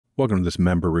Welcome to this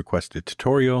member requested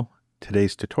tutorial.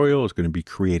 Today's tutorial is going to be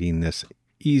creating this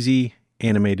easy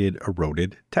animated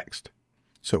eroded text.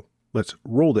 So let's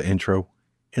roll the intro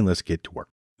and let's get to work.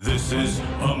 This is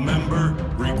a member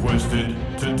requested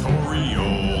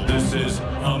tutorial. This is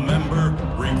a member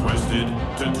requested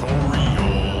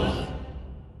tutorial.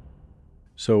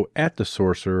 So at the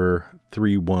sorcerer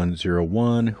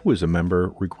 3101, who is a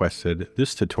member, requested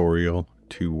this tutorial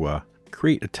to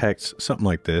create a text, something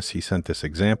like this. He sent this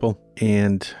example,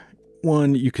 and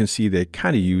you can see they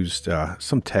kind of used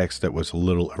some text that was a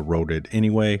little eroded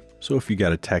anyway. So if you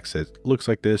got a text that looks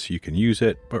like this, you can use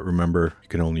it, but remember, you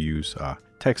can only use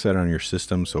text that on your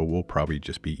system. So we'll probably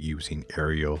just be using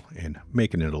Arial and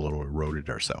making it a little eroded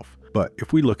ourselves. But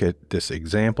if we look at this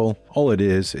example, all it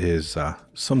is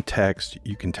some text.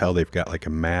 You can tell they've got like a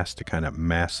mask to kind of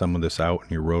mask some of this out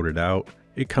and erode it out.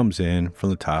 It comes in from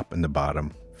the top and the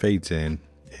bottom, fades in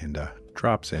and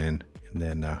drops in, and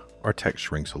then our text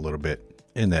shrinks a little bit,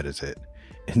 and that is it.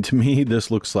 And to me,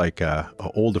 this looks like an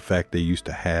old effect they used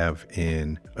to have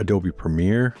in Adobe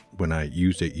Premiere when I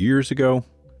used it years ago.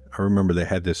 I remember they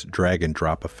had this drag and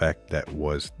drop effect that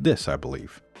was this, I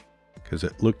believe, because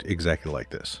it looked exactly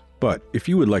like this. But if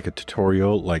you would like a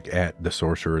tutorial like at the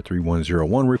Sorcerer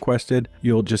 3101 requested,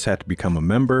 you'll just have to become a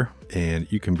member, and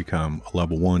you can become a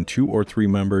level 1, 2, or 3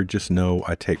 member. Just know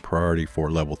I take priority for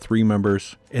level 3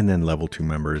 members, and then level 2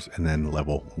 members, and then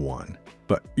level 1.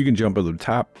 But you can jump at the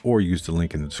top or use the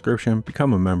link in the description,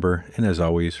 become a member, and as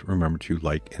always, remember to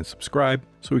like and subscribe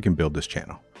so we can build this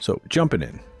channel. So jumping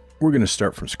in. We're going to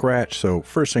start from scratch. So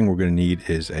first thing we're going to need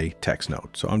is a text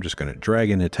node. So I'm just going to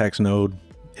drag in a text node,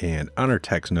 and on our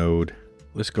text node,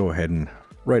 let's go ahead and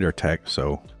write our text.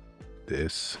 So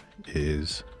this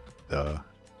is the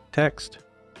text.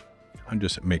 I'm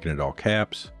just making it all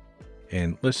caps,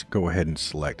 and let's go ahead and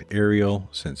select Arial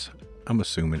since I'm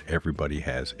assuming everybody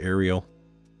has Arial,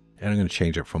 and I'm going to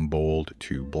change it from bold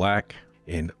to black,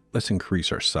 and let's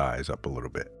increase our size up a little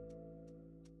bit.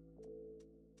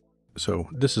 So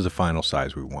this is the final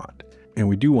size we want, and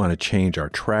we do want to change our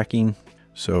tracking.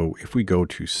 So if we go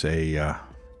to say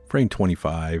frame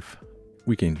 25,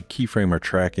 we can keyframe our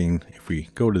tracking. If we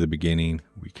go to the beginning,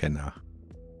 we can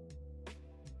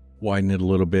widen it a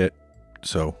little bit.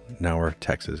 So now our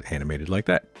text is animated like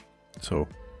that. So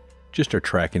just our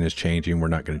tracking is changing. We're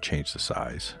not going to change the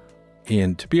size.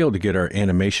 And to be able to get our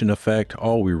animation effect,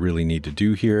 all we really need to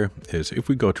do here is if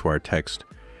we go to our text,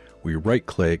 we right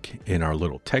click in our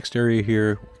little text area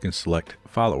here, we can select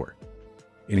follower.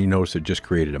 And you notice it just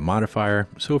created a modifier.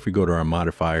 So if we go to our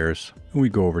modifiers and we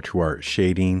go over to our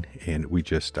shading, and we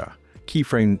just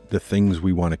keyframe the things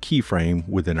we want to keyframe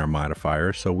within our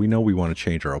modifier. So we know we want to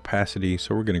change our opacity.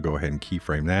 So we're going to go ahead and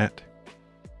keyframe that.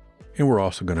 And we're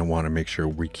also going to want to make sure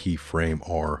we keyframe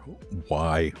our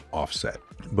Y offset.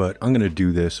 But I'm going to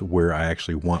do this where I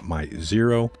actually want my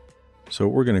 0. So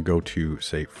we're going to go to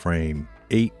say frame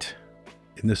 8.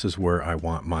 And this is where I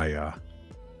want my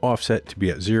offset to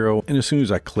be at 0. And as soon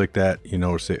as I click that, you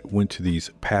notice it went to these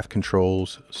path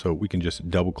controls. So we can just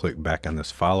double click back on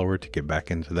this follower to get back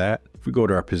into that. If we go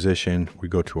to our position, we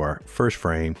go to our first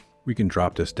frame, we can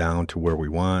drop this down to where we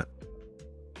want.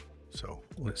 So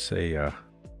let's say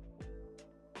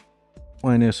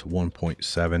minus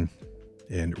 1.7,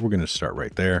 and we're going to start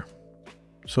right there.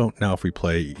 So now if we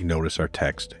play, you notice our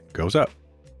text goes up.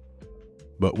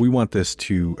 But we want this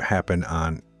to happen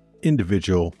on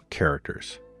individual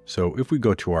characters. So if we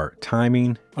go to our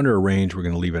timing, under arrange, we're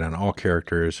going to leave it on all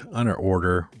characters. On our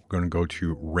order, we're going to go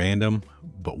to random,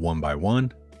 but 1 by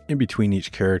 1 in between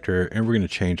each character. And we're going to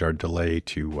change our delay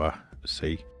to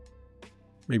say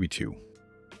maybe 2.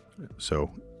 So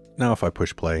now if I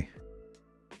push play,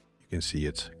 you can see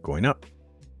it's going up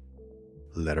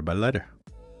letter by letter.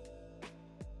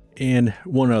 And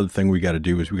one other thing we got to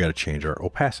do is we got to change our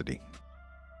opacity.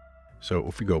 So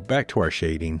if we go back to our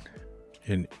shading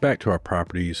and back to our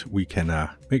properties, we can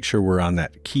make sure we're on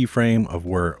that keyframe of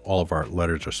where all of our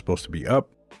letters are supposed to be up.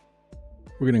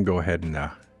 We're going to go ahead and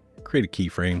create a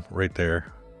keyframe right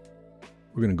there.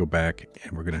 We're going to go back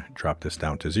and we're going to drop this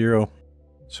down to 0.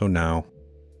 So now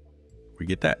we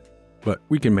get that. But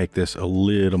we can make this a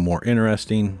little more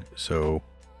interesting. So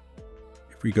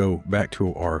if we go back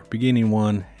to our beginning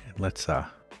one, and let's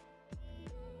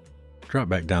drop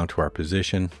back down to our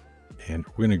position. And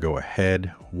we're going to go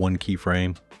ahead 1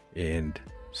 keyframe. And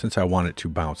since I want it to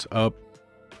bounce up,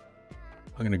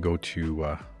 I'm going to go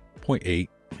to 0.8,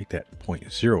 make that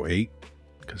 0.08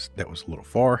 because that was a little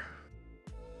far.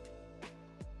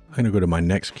 I'm going to go to my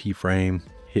next keyframe,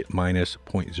 hit minus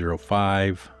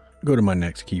 0.05, go to my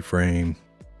next keyframe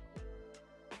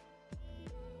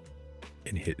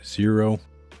and hit 0.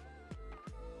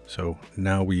 So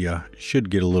now we should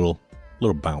get a little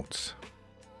bounce.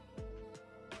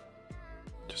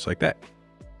 Just like that.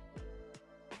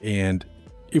 And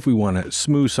if we want to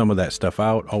smooth some of that stuff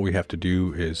out, all we have to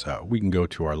do is we can go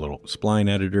to our little spline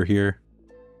editor here.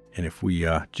 And if we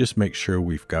just make sure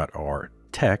we've got our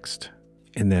text,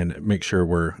 and then make sure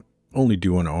we're only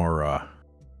doing our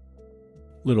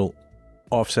little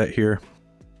offset here,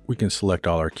 we can select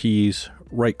all our keys,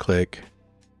 right click,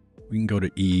 we can go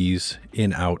to ease,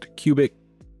 in, out, cubic.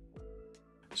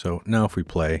 So now if we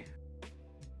play,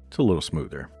 it's a little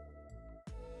smoother.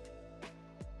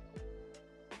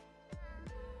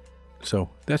 So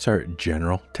that's our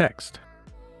general text.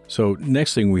 So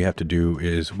next thing we have to do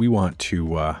is we want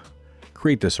to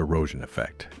create this erosion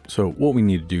effect. So what we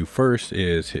need to do first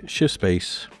is hit shift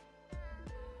space,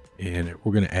 and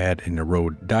we're going to add an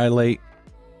erode dilate.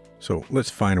 So let's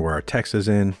find where our text is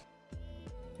in,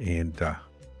 and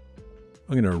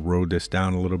I'm going to erode this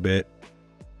down a little bit.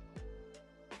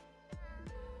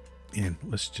 And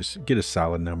let's just get a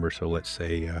solid number. So let's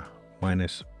say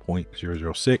minus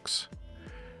 0.006.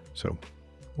 So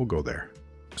we'll go there.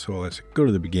 So let's go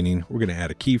to the beginning. We're going to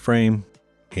add a keyframe,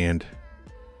 and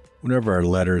whenever our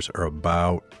letters are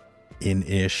about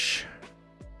in-ish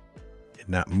and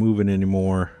not moving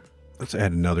anymore, let's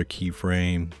add another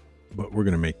keyframe, but we're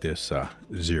going to make this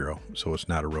 0, so it's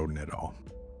not eroding at all.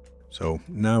 So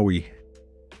now we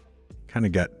kind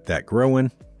of got that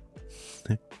growing,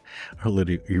 our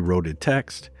little eroded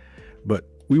text, but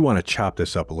we want to chop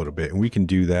this up a little bit, and we can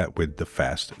do that with the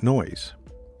fast noise.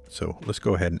 So let's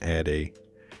go ahead and add a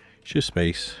shift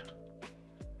space,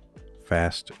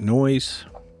 fast noise.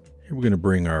 Here we're going to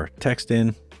bring our text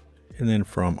in, and then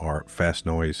from our fast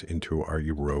noise into our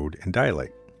erode and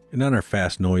dilate. And on our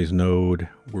fast noise node,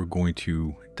 we're going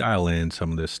to dial in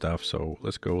some of this stuff. So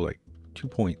let's go like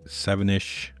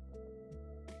 2.7-ish.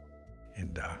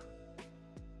 And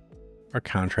our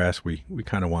contrast, we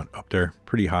kind of want up there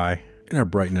pretty high. And our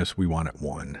brightness, we want at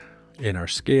 1. And our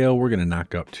scale, we're going to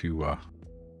knock up to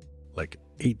like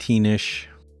 18-ish.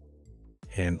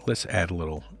 And let's add a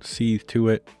little seethe to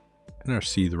it. And our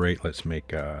seethe rate, let's make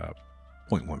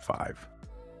 0.15.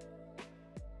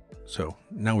 So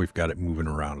now we've got it moving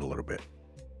around a little bit.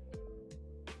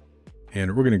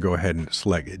 And we're going to go ahead and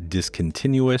select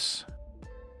discontinuous,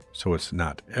 so it's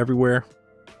not everywhere.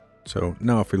 So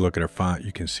now if we look at our font,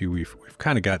 you can see we've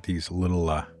kind of got these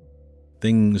little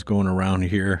things going around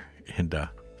here. And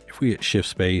if we hit shift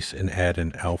space and add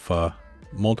an alpha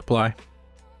multiply,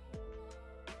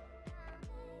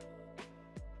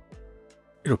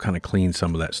 it'll kind of clean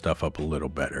some of that stuff up a little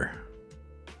better.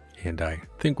 And I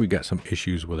think we got some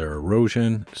issues with our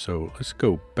erosion. So let's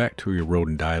go back to erode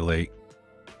and dilate.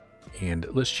 And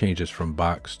let's change this from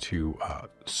box to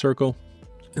circle.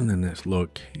 And then let's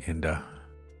look, and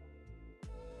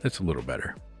that's a little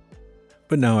better.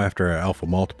 But now after our alpha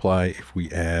multiply, if we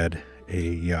add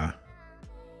a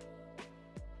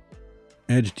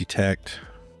edge detect,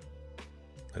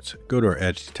 let's go to our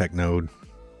edge detect node,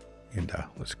 and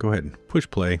let's go ahead and push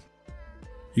play.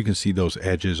 You can see those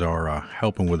edges are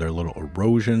helping with our little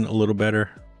erosion a little better.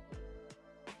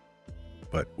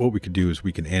 But what we could do is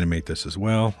we can animate this as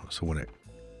well. So when it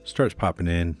starts popping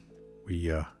in,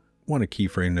 we want to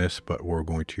keyframe this, but we're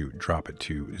going to drop it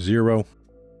to 0.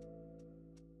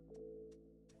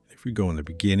 If we go in the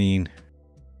beginning,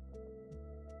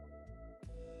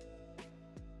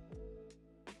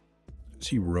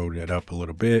 let's erode it up a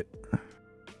little bit.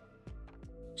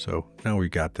 So now we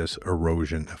got this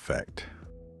erosion effect.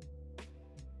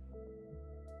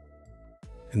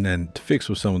 And then to fix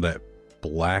with some of that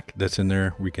black that's in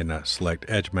there, we can select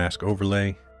Edge Mask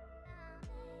Overlay.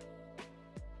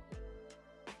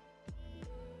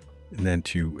 And then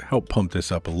to help pump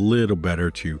this up a little better,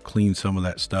 to clean some of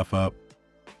that stuff up,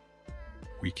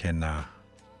 we can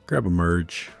grab a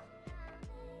merge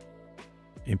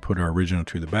and put our original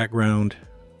to the background,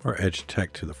 our edge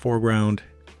detect to the foreground.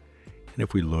 And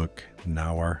if we look,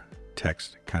 now our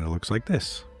text kind of looks like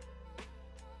this.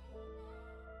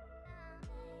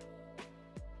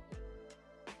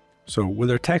 So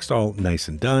with our text all nice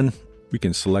and done, we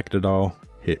can select it all,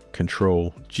 hit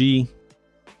Control G,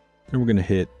 and we're going to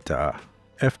hit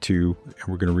F2, and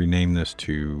we're going to rename this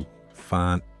to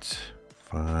font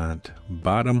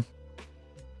bottom.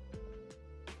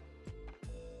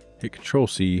 Hit Control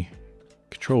C,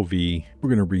 Control V. We're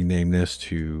going to rename this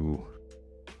to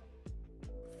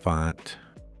font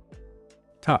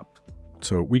top.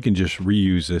 So we can just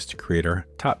reuse this to create our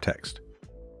top text.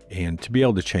 And to be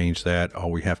able to change that,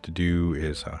 all we have to do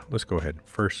is, let's go ahead and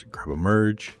first grab a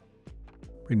merge,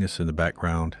 bring this in the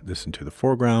background, this into the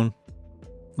foreground.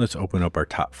 Let's open up our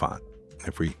top font.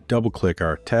 If we double click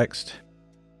our text,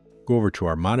 go over to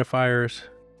our modifiers,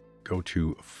 go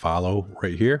to follow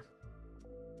right here,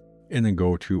 and then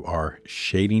go to our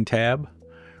shading tab.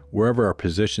 Wherever our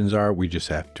positions are, we just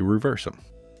have to reverse them.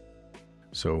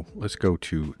 So let's go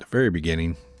to the very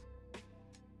beginning,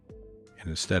 and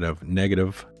instead of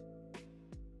negative,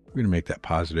 we're going to make that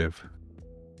positive.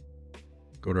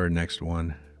 Go to our next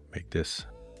one, make this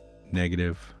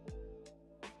negative.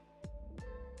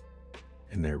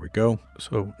 And there we go.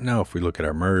 So now if we look at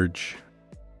our merge,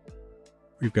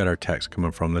 we've got our text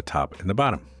coming from the top and the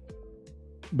bottom.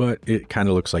 But it kind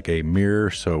of looks like a mirror,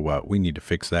 so we need to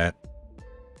fix that.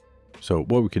 So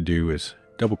what we could do is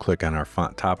double click on our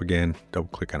font top again, double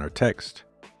click on our text,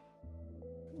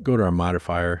 go to our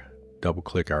modifier, double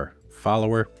click our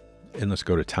follower, and let's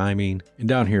go to timing. And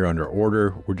down here under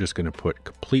order, we're just going to put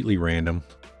completely random,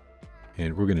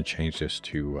 and we're going to change this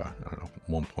to I don't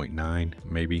know, 1.9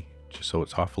 maybe, just so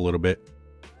it's off a little bit.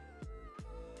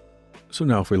 So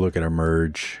now if we look at our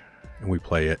merge and we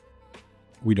play it,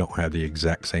 we don't have the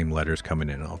exact same letters coming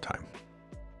in all the time.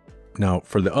 Now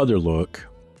for the other look,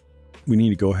 we need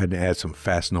to go ahead and add some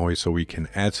fast noise, so we can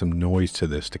add some noise to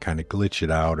this to kind of glitch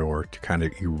it out or to kind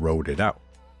of erode it out.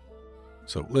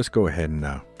 So let's go ahead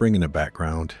and bring in the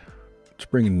background. Let's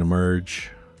bring in the merge.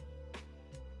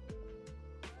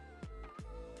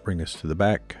 Bring this to the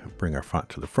back, bring our font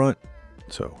to the front.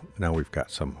 So now we've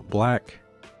got some black.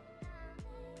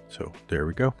 So there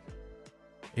we go.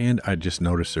 And I just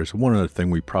noticed there's one other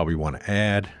thing we probably want to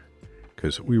add,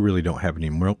 because we really don't have any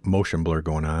motion blur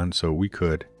going on. So we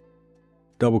could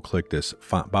double click this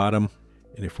font bottom.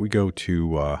 And if we go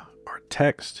to our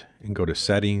text and go to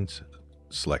settings,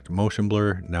 select motion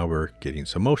blur, now we're getting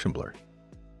some motion blur.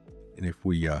 And if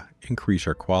we increase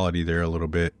our quality there a little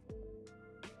bit,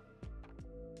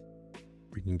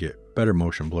 we can get better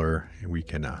motion blur, and we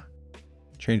can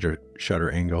change our shutter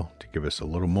angle to give us a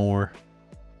little more.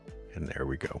 And there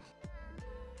we go.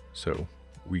 So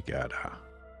we got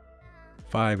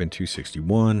 5 and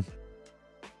 261.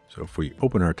 So if we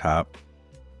open our top,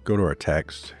 go to our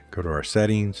text, go to our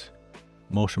settings,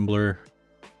 motion blur,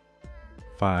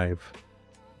 5,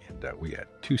 and we had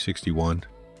 261.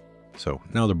 So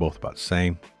now they're both about the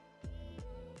same.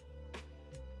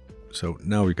 So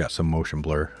now we've got some motion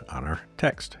blur on our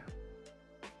text.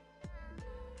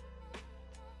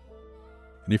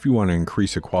 And if you want to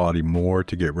increase the quality more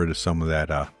to get rid of some of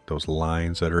that, those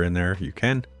lines that are in there, you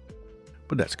can,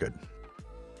 but that's good.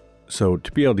 So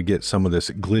to be able to get some of this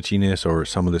glitchiness or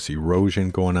some of this erosion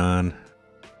going on,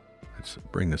 let's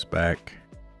bring this back.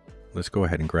 Let's go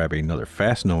ahead and grab another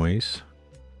fast noise.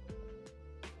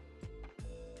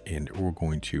 And we're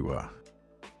going to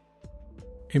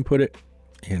input it.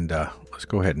 And let's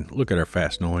go ahead and look at our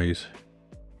fast noise.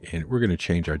 And we're going to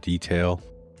change our detail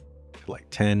to like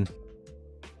 10.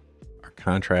 Our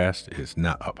contrast is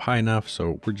not up high enough,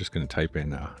 so we're just going to type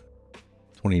in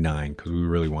 29 because we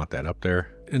really want that up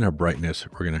there. In our brightness,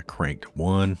 we're going to crank to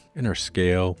 1. In our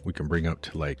scale, we can bring up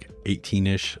to like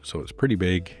 18-ish, so it's pretty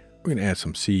big. We're going to add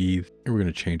some seethe, and we're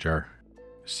going to change our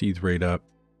seethe rate up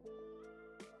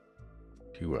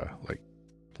to like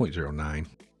 0.09.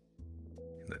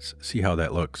 Let's see how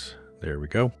that looks. There we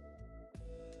go.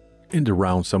 And to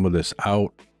round some of this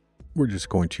out, we're just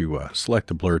going to select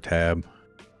the blur tab,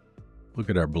 look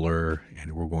at our blur,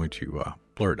 and we're going to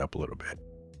blur it up a little bit.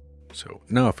 So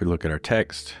now if we look at our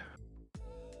text,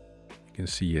 you can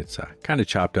see it's kind of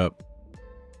chopped up,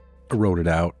 eroded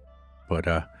out,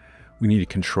 but we need to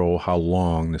control how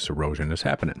long this erosion is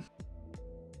happening.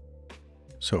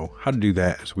 So how to do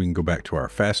that is we can go back to our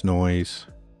fast noise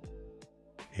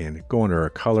and go under our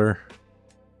color.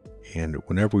 And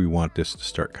whenever we want this to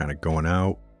start kind of going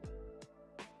out,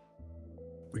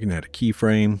 we can add a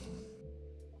keyframe.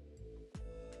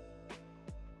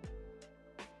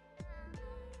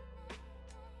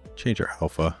 Change our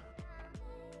alpha.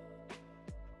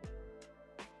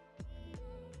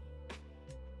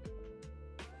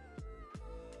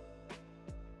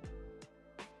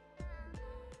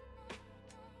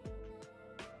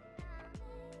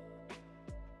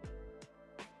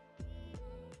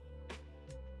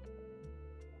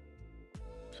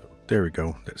 There we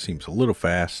go. That seems a little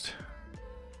fast.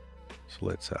 So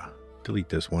let's delete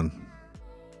this one.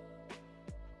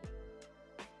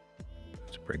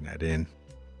 Let's bring that in.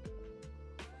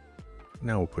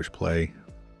 Now we'll push play.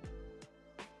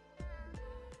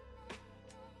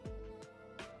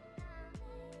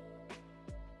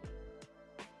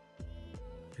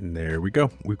 And there we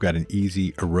go. We've got an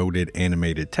easy eroded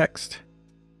animated text.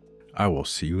 I will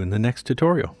see you in the next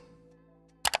tutorial.